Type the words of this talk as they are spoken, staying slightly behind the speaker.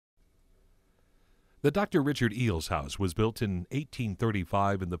The Dr. Richard Eells House was built in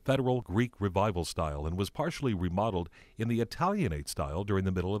 1835 in the Federal Greek Revival style and was partially remodeled in the Italianate style during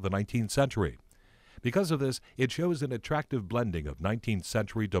the middle of the 19th century. Because of this, it shows an attractive blending of 19th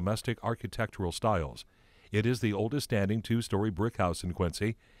century domestic architectural styles. It is the oldest standing two-story brick house in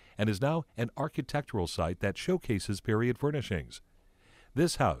Quincy and is now an architectural site that showcases period furnishings.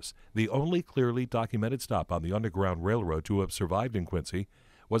 This house, the only clearly documented stop on the Underground Railroad to have survived in Quincy,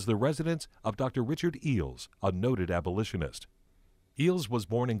 was the residence of Dr. Richard Eells, a noted abolitionist. Eells was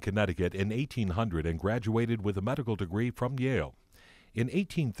born in Connecticut in 1800 and graduated with a medical degree from Yale. In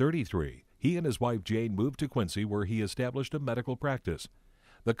 1833, he and his wife Jane moved to Quincy, where he established a medical practice.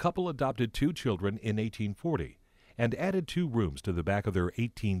 The couple adopted 2 children in 1840 and added 2 rooms to the back of their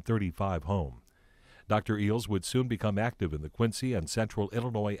 1835 home. Dr. Eells would soon become active in the Quincy and Central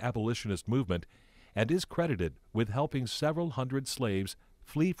Illinois abolitionist movement and is credited with helping several hundred slaves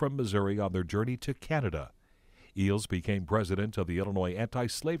flee from Missouri on their journey to Canada. Eells became president of the Illinois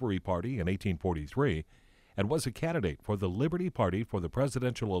Anti-Slavery Party in 1843 and was a candidate for the Liberty Party for the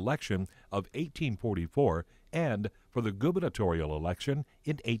presidential election of 1844 and for the gubernatorial election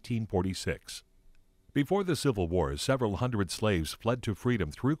in 1846. Before the Civil War, several hundred slaves fled to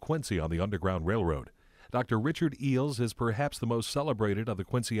freedom through Quincy on the Underground Railroad. Dr. Richard Eells is perhaps the most celebrated of the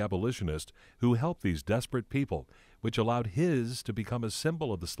Quincy abolitionists who helped these desperate people, which allowed his to become a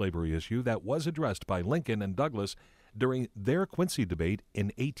symbol of the slavery issue that was addressed by Lincoln and Douglas during their Quincy debate in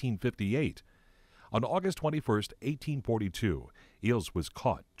 1858. On August 21, 1842, Eells was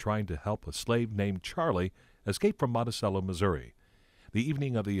caught trying to help a slave named Charlie escape from Monticello, Missouri. The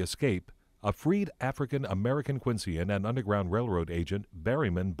evening of the escape, a freed African-American Quincyan and Underground Railroad agent,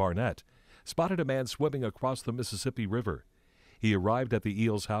 Berryman Barnett, spotted a man swimming across the Mississippi River. He arrived at the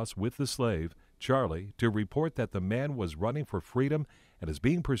Eells house with the slave, Charlie, to report that the man was running for freedom and is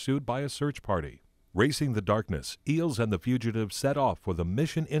being pursued by a search party. Racing the darkness, Eells and the fugitive set off for the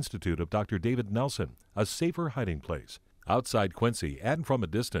Mission Institute of Dr. David Nelson, a safer hiding place. Outside Quincy and from a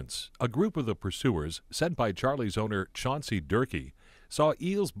distance, a group of the pursuers, sent by Charlie's owner Chauncey Durkee, saw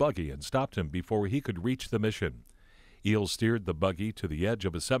Eells' buggy and stopped him before he could reach the mission. Eells steered the buggy to the edge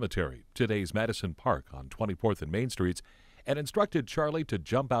of a cemetery, today's Madison Park on 24th and Main Streets, and instructed Charlie to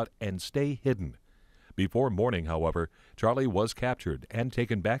jump out and stay hidden. Before morning, however, Charlie was captured and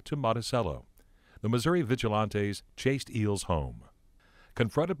taken back to Monticello. The Missouri vigilantes chased Eells home.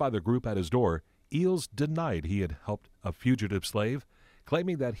 Confronted by the group at his door, Eells denied he had helped a fugitive slave,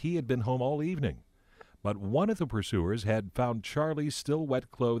 claiming that he had been home all evening. But one of the pursuers had found Charlie's still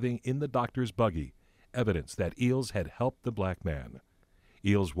wet clothing in the doctor's buggy, evidence that Eells had helped the black man.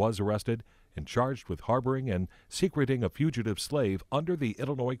 Eells was arrested and charged with harboring and secreting a fugitive slave under the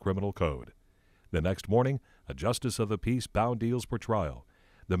Illinois Criminal Code. The next morning, a justice of the peace bound Eells for trial.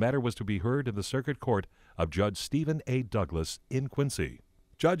 The matter was to be heard in the Circuit Court of Judge Stephen A. Douglas in Quincy.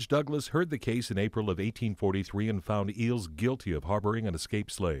 Judge Douglas heard the case in April of 1843 and found Eells guilty of harboring an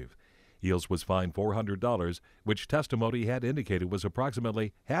escaped slave. Eells was fined $400, which testimony had indicated was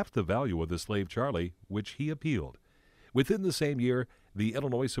approximately half the value of the slave Charlie, which he appealed. Within the same year, the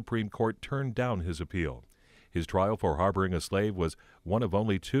Illinois Supreme Court turned down his appeal. His trial for harboring a slave was one of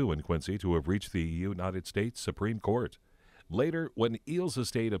only 2 in Quincy to have reached the United States Supreme Court. Later, when Eells'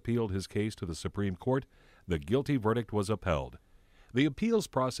 estate appealed his case to the Supreme Court, the guilty verdict was upheld. The appeals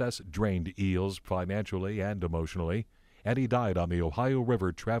process drained Eells financially and emotionally, and he died on the Ohio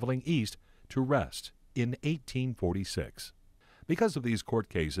River traveling east to rest in 1846. Because of these court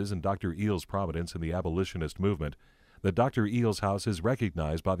cases and Dr. Eells' prominence in the abolitionist movement, the Dr. Eells House is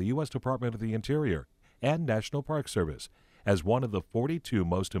recognized by the U.S. Department of the Interior and National Park Service as one of the 42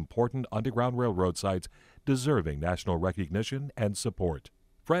 most important Underground Railroad sites deserving national recognition and support.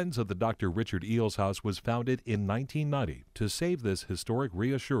 Friends of the Dr. Richard Eells House was founded in 1990 to save this historic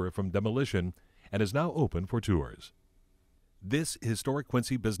reassurer from demolition and is now open for tours. This Historic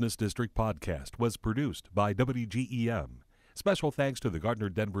Quincy Business District podcast was produced by WGEM. Special thanks to the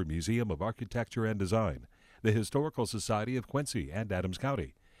Gardner-Denver Museum of Architecture and Design, the Historical Society of Quincy and Adams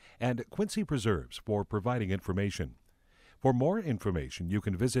County, and Quincy Preserves for providing information. For more information, you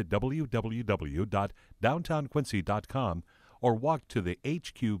can visit www.downtownquincy.com or walk to the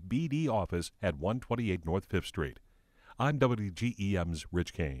HQBD office at 128 North 5th Street. I'm WGEM's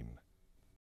Rich Kane.